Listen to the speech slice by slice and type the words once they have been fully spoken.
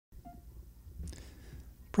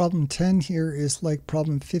Problem 10 here is like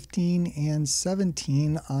problem 15 and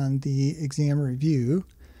 17 on the exam review.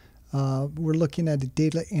 We're looking at a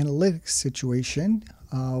data analytics situation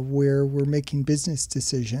where we're making business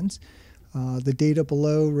decisions. The data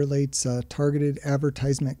below relates targeted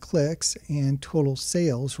advertisement clicks and total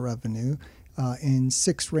sales revenue in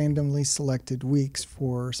 6 randomly selected weeks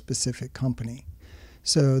for a specific company.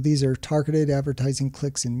 So these are targeted advertising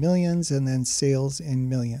clicks in millions and then sales in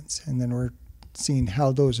millions. And then we're seeing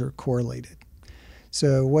how those are correlated.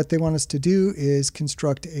 So what they want us to do is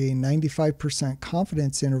construct a 95%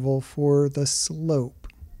 confidence interval for the slope.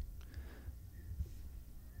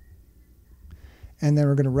 And then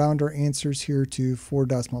we're going to round our answers here to 4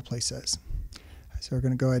 decimal places. So we're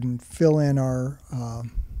going to go ahead and fill in our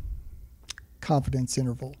confidence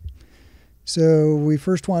interval. So we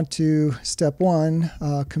first want to, step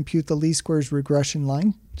 1, compute the least squares regression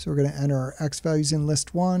line. So we're going to enter our x values in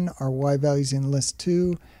list 1, our y values in list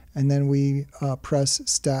 2, and then we press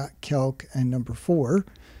stat, calc, and number 4.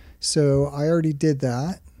 So I already did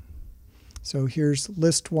that. So here's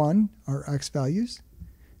list 1, our x values,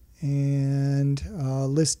 and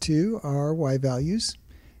list 2, our y values.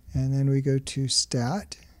 And then we go to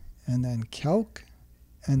stat, and then calc,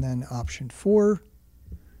 and then option 4.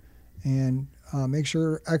 And make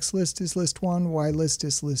sure X list is list 1, Y list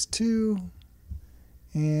is list 2,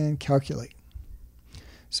 and calculate.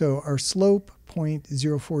 So our slope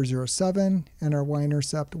 0.0407 and our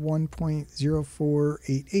y-intercept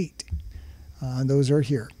 1.0488. Those are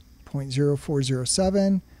here,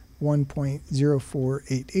 0.0407,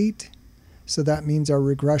 1.0488. So that means our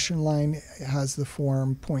regression line has the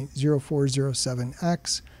form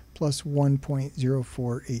 0.0407x plus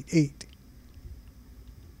 1.0488.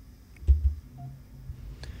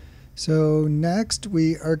 So next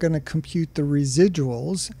we are going to compute the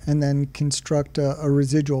residuals and then construct a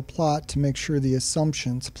residual plot to make sure the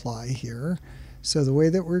assumptions apply here. So the way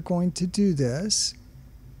that we're going to do this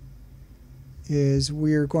is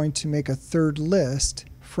we're going to make a third list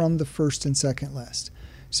from the first and second list.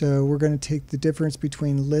 So we're going to take the difference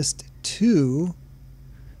between list 2,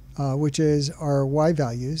 which is our y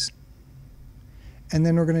values, and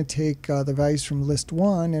then we're going to take the values from list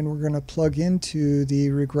 1 and we're going to plug into the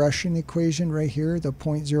regression equation right here, the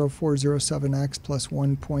 0.0407x plus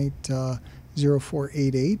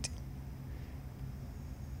 1.0488.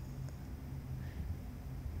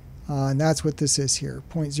 And that's what this is here,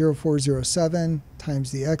 0.0407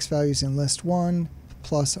 times the x values in list 1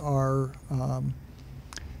 plus our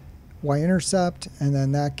y-intercept, and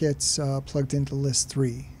then that gets plugged into list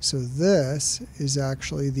 3. So this is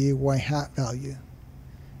actually the y-hat value.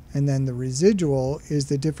 And then the residual is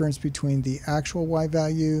the difference between the actual y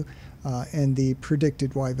value and the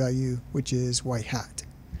predicted y value, which is y-hat.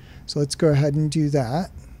 So let's go ahead and do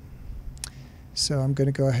that. So I'm going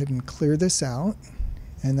to go ahead and clear this out.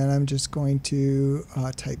 And then I'm just going to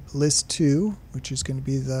type list 2, which is going to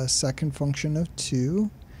be the second function of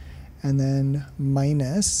 2, and then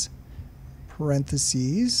minus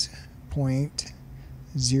parentheses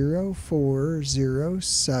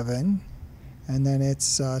 0.0407. And then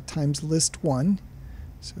it's times list 1.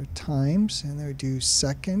 So times, and then we do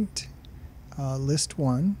second list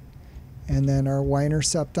 1. And then our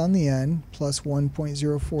y-intercept on the end, plus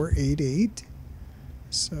 1.0488.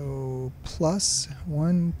 So plus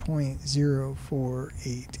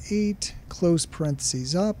 1.0488, close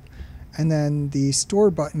parentheses up. And then the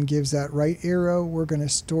store button gives that right arrow. We're going to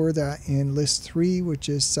store that in list 3, which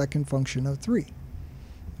is second function of 3.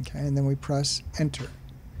 Okay, and then we press enter.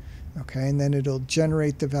 Okay, and then it'll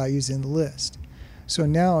generate the values in the list. So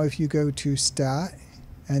now if you go to stat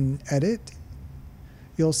and edit,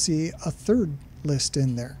 you'll see a third list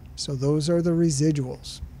in there. So those are the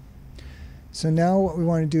residuals. So now what we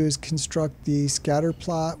want to do is construct the scatter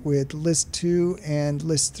plot with list 2 and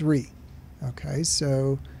list 3. Okay,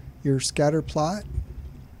 so your scatter plot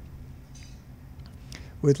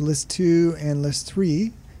with list 2 and list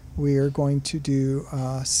 3, we are going to do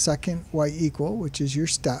second y equal, which is your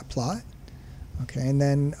stat plot. Okay, and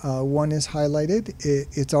then 1 is highlighted.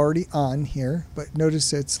 It's already on here, but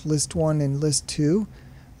notice it's list 1 and list 2.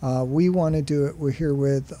 We want to do it here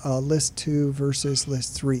with list 2 versus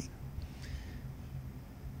list 3.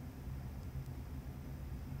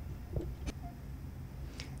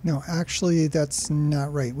 No, actually that's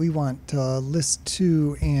not right. We want list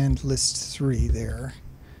 2 and list 3 there.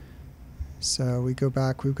 So we go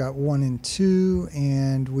back, we've got 1 and 2,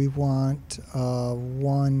 and we want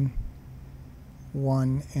 1,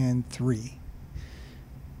 1, and 3.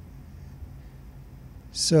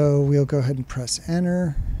 So we'll go ahead and press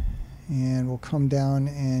enter, And we'll come down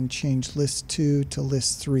and change list 2 to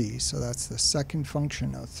list 3. So that's the second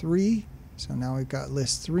function of 3. So now we've got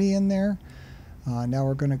list 3 in there. Now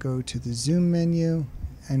we're going to go to the zoom menu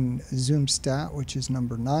and zoom stat, which is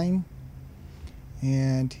number 9.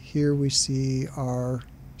 And here we see our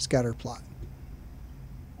scatter plot.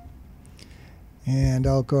 And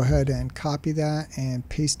I'll go ahead and copy that and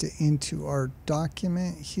paste it into our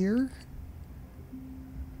document here.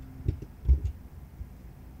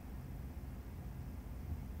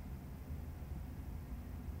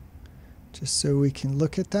 Just so we can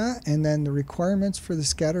look at that. And then the requirements for the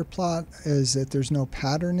scatter plot is that there's no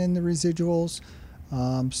pattern in the residuals.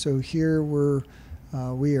 So here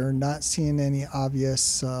we are not seeing any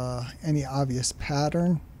obvious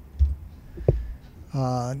pattern.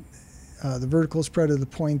 The vertical spread of the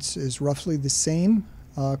points is roughly the same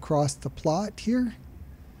across the plot here,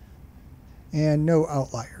 and no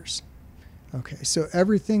outliers. Okay, so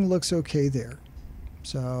everything looks okay there.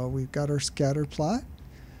 So we've got our scatter plot.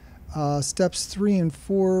 Steps 3 and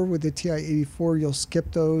 4 with the TI-84, you'll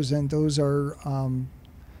skip those, and those are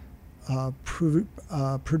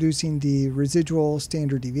producing the residual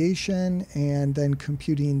standard deviation and then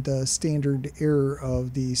computing the standard error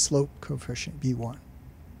of the slope coefficient B1.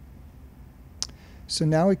 So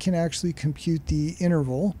now we can actually compute the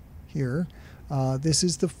interval here. This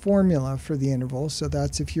is the formula for the interval, so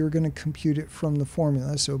that's if you're going to compute it from the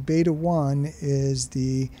formula. So beta 1 is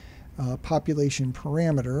the population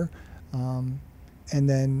parameter, and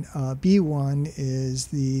then B1 is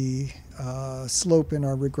the slope in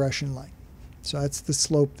our regression line. So that's the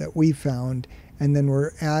slope that we found, and then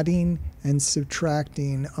we're adding and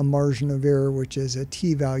subtracting a margin of error, which is a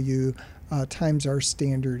t-value times our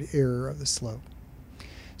standard error of the slope.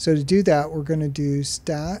 So to do that, we're going to do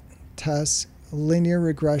stat test linear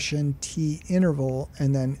regression t interval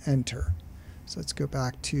and then enter. So let's go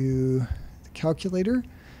back to the calculator.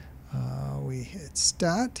 We hit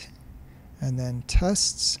stat and then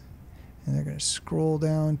tests, and they're going to scroll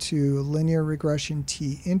down to linear regression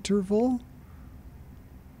t interval.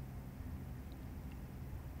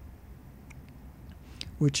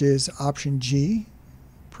 Which is option G.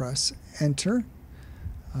 Press enter.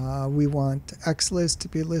 We want X list to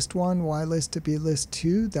be list 1, Y list to be list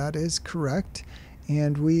 2. That is correct.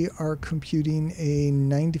 And we are computing a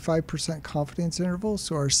 95% confidence interval.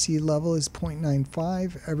 So our C level is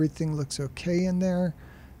 0.95. Everything looks okay in there.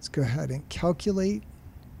 Let's go ahead and calculate.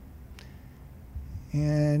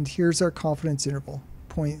 And here's our confidence interval,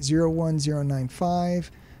 0.01095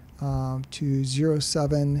 to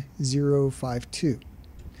 0.7052.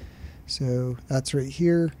 So that's right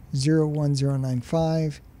here,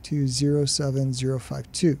 0.1095 to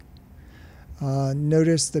 0.7052.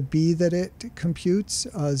 Notice the B that it computes,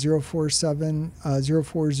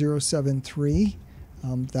 0.4073.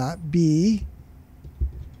 That B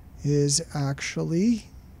is actually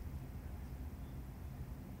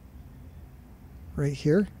right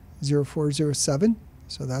here, 0.407.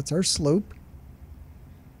 So that's our slope.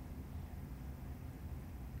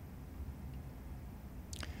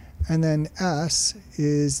 And then S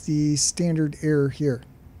is the standard error here.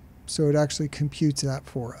 So it actually computes that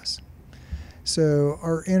for us. So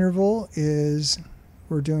our interval is,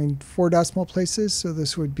 we're doing 4 decimal places. So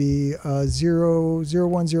this would be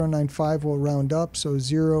 0.1095 will round up. So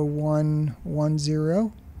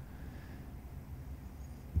 0.110.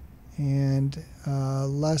 And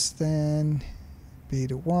less than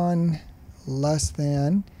beta 1, less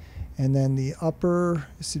than, and then the upper,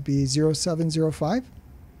 this would be 0.705.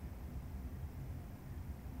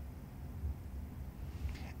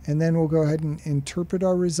 And then we'll go ahead and interpret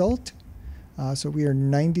our result. So we are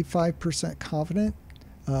 95% confident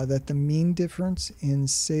that the mean difference in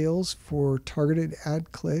sales for targeted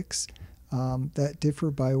ad clicks that differ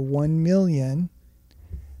by 1 million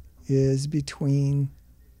is between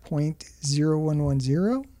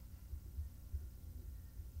 0.0110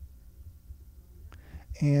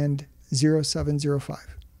 and 0.705.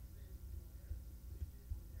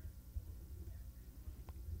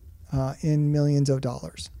 In millions of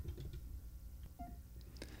dollars.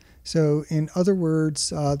 So in other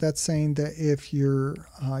words, that's saying that if your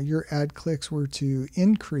ad clicks were to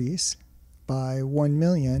increase by 1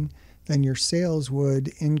 million, then your sales would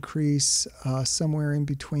increase somewhere in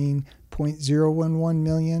between 0.011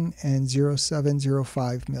 million and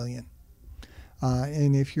 0.705 million.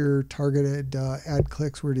 And if your targeted ad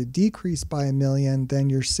clicks were to decrease by 1 million, then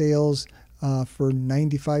your sales for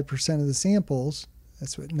 95% of the samples,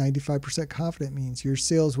 that's what 95% confident means, your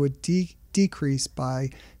sales would decrease by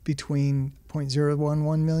between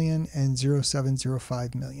 0.011 million and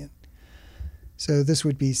 0.705 million. So this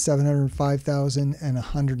would be 705,000 and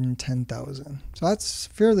 110,000. So that's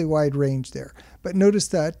fairly wide range there. But notice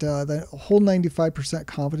that the whole 95%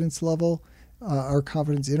 confidence level, our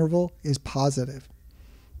confidence interval, is positive.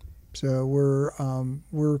 So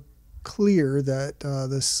we're clear that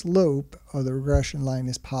the slope of the regression line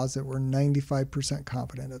is positive. We're 95%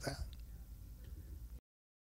 confident of that.